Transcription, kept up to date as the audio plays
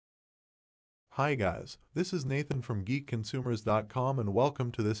Hi guys, this is Nathan from geekconsumers.com and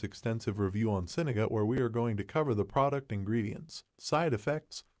welcome to this extensive review on Synogut where we are going to cover the product ingredients, side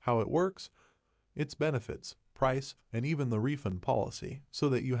effects, how it works, its benefits, price, and even the refund policy, so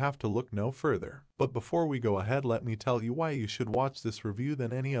that you have to look no further. But before we go ahead, let me tell you why you should watch this review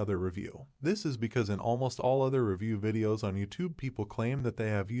than any other review. This is because in almost all other review videos on YouTube, people claim that they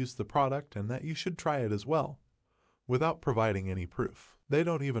have used the product and that you should try it as well, without providing any proof. They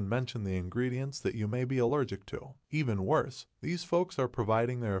don't even mention the ingredients that you may be allergic to. Even worse, these folks are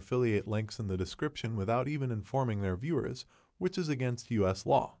providing their affiliate links in the description without even informing their viewers, which is against US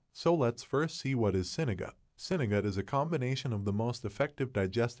law. So let's first see what is Synogut. Synogut is a combination of the most effective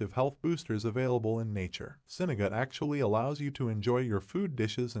digestive health boosters available in nature. Synogut actually allows you to enjoy your food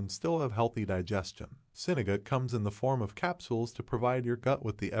dishes and still have healthy digestion. Synogut comes in the form of capsules to provide your gut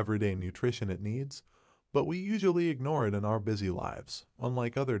with the everyday nutrition it needs, but we usually ignore it in our busy lives.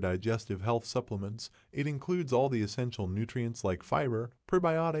 Unlike other digestive health supplements, it includes all the essential nutrients like fiber,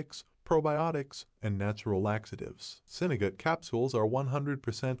 prebiotics, probiotics, and natural laxatives. Synogut capsules are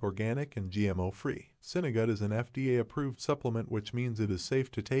 100% organic and GMO-free. Synogut is an FDA-approved supplement, which means it is safe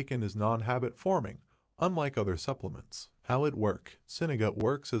to take and is non-habit forming, unlike other supplements. How it works? Synogut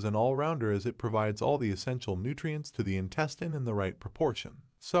works as an all-rounder as it provides all the essential nutrients to the intestine in the right proportion.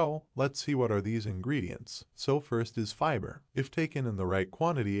 So, let's see what are these ingredients. So first is fiber. If taken in the right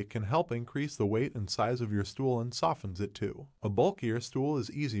quantity, it can help increase the weight and size of your stool and softens it too. A bulkier stool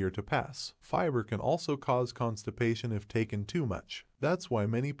is easier to pass. Fiber can also cause constipation if taken too much. That's why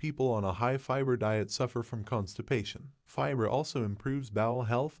many people on a high fiber diet suffer from constipation. Fiber also improves bowel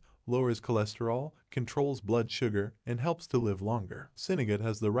health, lowers cholesterol, controls blood sugar, and helps to live longer. Synogut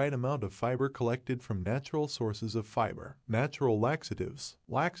has the right amount of fiber collected from natural sources of fiber. Natural laxatives.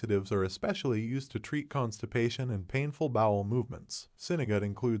 Laxatives are especially used to treat constipation and painful bowel movements. Synogut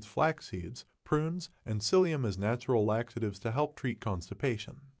includes flax seeds, prunes, and psyllium as natural laxatives to help treat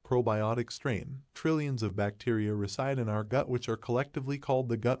constipation. Probiotic strain. Trillions of bacteria reside in our gut, which are collectively called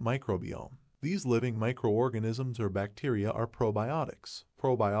the gut microbiome. These living microorganisms or bacteria are probiotics.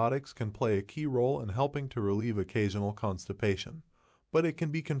 Probiotics can play a key role in helping to relieve occasional constipation, but it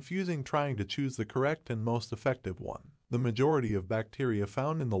can be confusing trying to choose the correct and most effective one. The majority of bacteria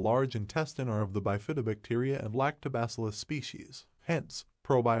found in the large intestine are of the bifidobacteria and lactobacillus species. Hence,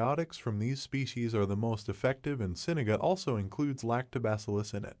 probiotics from these species are the most effective, and Synogut also includes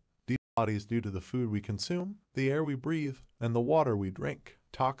lactobacillus in it. Bodies due to the food we consume, the air we breathe, and the water we drink.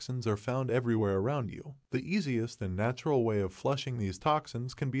 Toxins are found everywhere around you. The easiest and natural way of flushing these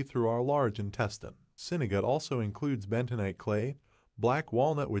toxins can be through our large intestine. Synogut also includes bentonite clay, black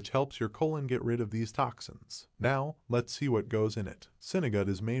walnut, which helps your colon get rid of these toxins. Now, let's see what goes in it. Synogut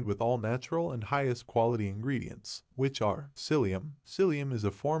is made with all natural and highest quality ingredients, which are psyllium. Psyllium is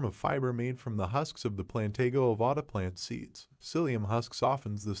a form of fiber made from the husks of the Plantago ovata plant seeds. Psyllium husk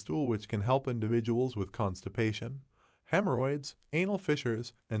softens the stool, which can help individuals with constipation, hemorrhoids, anal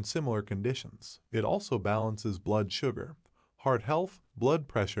fissures, and similar conditions. It also balances blood sugar, heart health, blood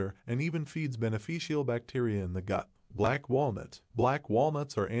pressure, and even feeds beneficial bacteria in the gut. Black walnut. Black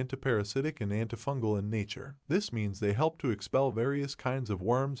walnuts are antiparasitic and antifungal in nature. This means they help to expel various kinds of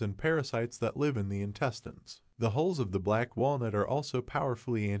worms and parasites that live in the intestines. The hulls of the black walnut are also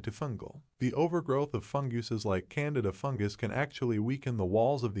powerfully antifungal. The overgrowth of funguses like Candida fungus can actually weaken the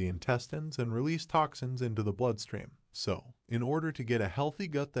walls of the intestines and release toxins into the bloodstream. So, in order to get a healthy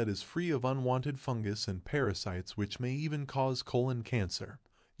gut that is free of unwanted fungus and parasites which may even cause colon cancer,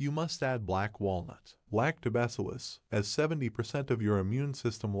 you must add black walnut. Lactobacillus, as 70% of your immune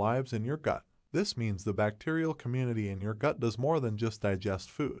system lives in your gut. This means the bacterial community in your gut does more than just digest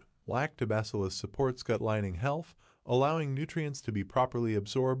food. Lactobacillus supports gut lining health, allowing nutrients to be properly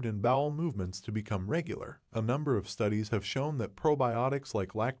absorbed and bowel movements to become regular. A number of studies have shown that probiotics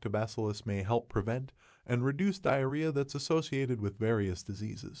like lactobacillus may help prevent and reduce diarrhea that's associated with various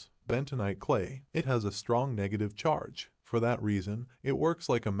diseases. Bentonite clay. It has a strong negative charge. For that reason, it works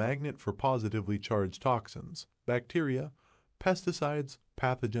like a magnet for positively charged toxins, bacteria, pesticides,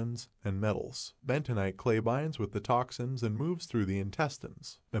 pathogens, and metals. Bentonite clay binds with the toxins and moves through the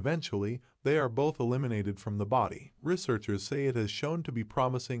intestines. Eventually, they are both eliminated from the body. Researchers say it has shown to be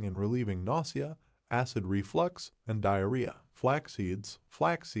promising in relieving nausea, acid reflux, and diarrhea. Flax seeds.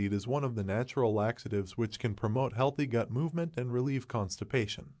 Flaxseed is one of the natural laxatives which can promote healthy gut movement and relieve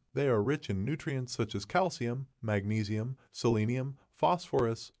constipation. They are rich in nutrients such as calcium, magnesium, selenium,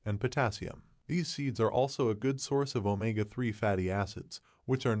 phosphorus, and potassium. These seeds are also a good source of omega-3 fatty acids,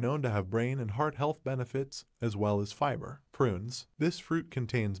 which are known to have brain and heart health benefits, as well as fiber. Prunes. This fruit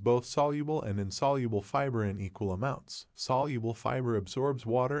contains both soluble and insoluble fiber in equal amounts. Soluble fiber absorbs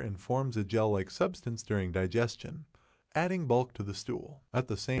water and forms a gel-like substance during digestion, adding bulk to the stool. At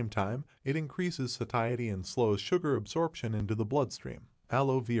the same time, it increases satiety and slows sugar absorption into the bloodstream.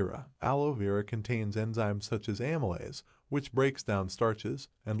 Aloe vera. Aloe vera contains enzymes such as amylase, which breaks down starches,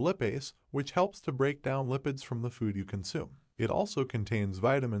 and lipase, which helps to break down lipids from the food you consume. It also contains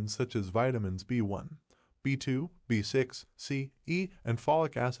vitamins such as vitamins B1, B2, B6, C, E, and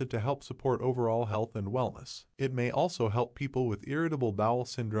folic acid to help support overall health and wellness. It may also help people with irritable bowel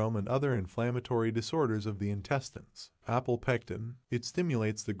syndrome and other inflammatory disorders of the intestines. Apple pectin. It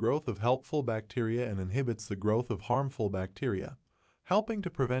stimulates the growth of helpful bacteria and inhibits the growth of harmful bacteria, helping to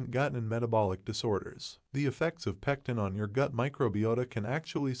prevent gut and metabolic disorders. The effects of pectin on your gut microbiota can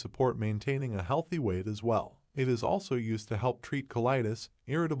actually support maintaining a healthy weight as well. It is also used to help treat colitis,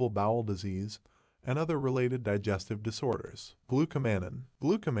 irritable bowel disease, and other related digestive disorders. Glucomannan.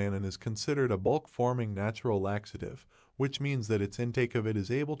 Glucomannan is considered a bulk-forming natural laxative, which means that its intake of it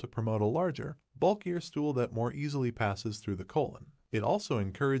is able to promote a larger, bulkier stool that more easily passes through the colon. It also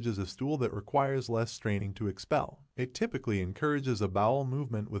encourages a stool that requires less straining to expel. It typically encourages a bowel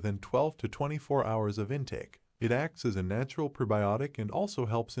movement within 12 to 24 hours of intake. It acts as a natural prebiotic and also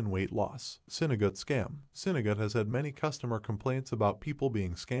helps in weight loss. Synogut scam. Synogut has had many customer complaints about people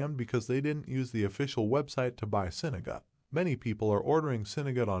being scammed because they didn't use the official website to buy Synogut. Many people are ordering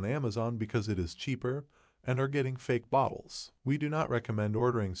Synogut on Amazon because it is cheaper and are getting fake bottles. We do not recommend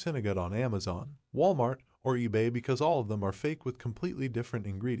ordering Synogut on Amazon, Walmart, or eBay because all of them are fake with completely different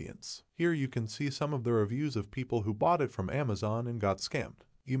ingredients. Here you can see some of the reviews of people who bought it from Amazon and got scammed.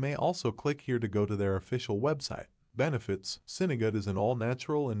 You may also click here to go to their official website. Benefits. Synogut is an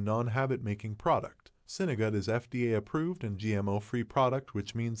all-natural and non-habit-making product. Synogut is FDA-approved and GMO-free product,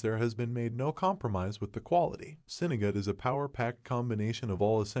 which means there has been made no compromise with the quality. Synogut is a power-packed combination of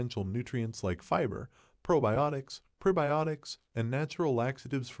all essential nutrients like fiber, probiotics, prebiotics, and natural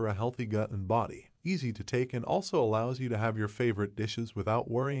laxatives for a healthy gut and body. Easy to take and also allows you to have your favorite dishes without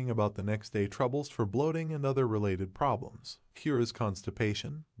worrying about the next day troubles for bloating and other related problems. Cures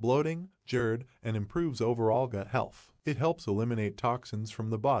constipation, bloating, GERD, and improves overall gut health. It helps eliminate toxins from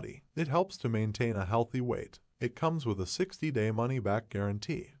the body. It helps to maintain a healthy weight. It comes with a 60-day money-back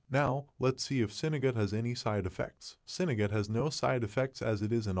guarantee. Now, let's see if Synogut has any side effects. Synogut has no side effects as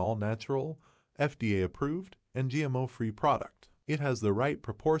it is an all-natural, FDA-approved, and GMO-free product. It has the right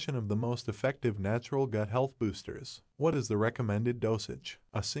proportion of the most effective natural gut health boosters. What is the recommended dosage?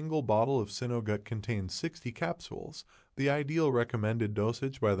 A single bottle of Synogut contains 60 capsules. The ideal recommended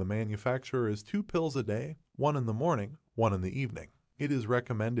dosage by the manufacturer is 2 pills a day, 1 in the morning, 1 in the evening. It is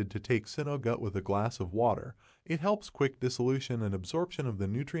recommended to take Synogut with a glass of water. It helps quick dissolution and absorption of the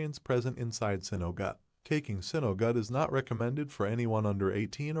nutrients present inside Synogut. Taking Synogut is not recommended for anyone under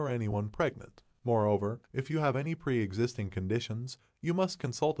 18 or anyone pregnant. Moreover, if you have any pre-existing conditions, you must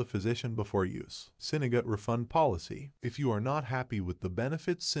consult a physician before use. Synogut Refund Policy. If you are not happy with the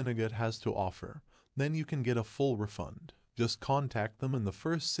benefits Synogut has to offer, then you can get a full refund. Just contact them in the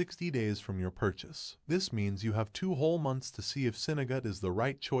first 60 days from your purchase. This means you have 2 whole months to see if Synogut is the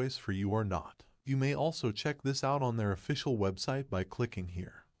right choice for you or not. You may also check this out on their official website by clicking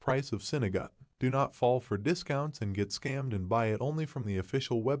here. Price of Synogut. Do not fall for discounts and get scammed and buy it only from the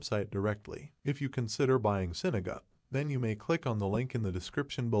official website directly. If you consider buying Synogut, then you may click on the link in the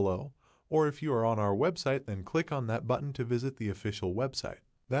description below, or if you are on our website, then click on that button to visit the official website.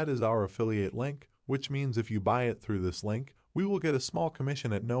 That is our affiliate link, which means if you buy it through this link, we will get a small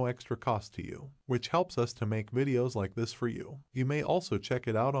commission at no extra cost to you, which helps us to make videos like this for you. You may also check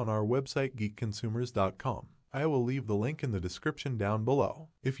it out on our website geekconsumers.com. I will leave the link in the description down below.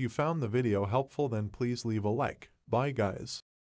 If you found the video helpful, then please leave a like. Bye guys.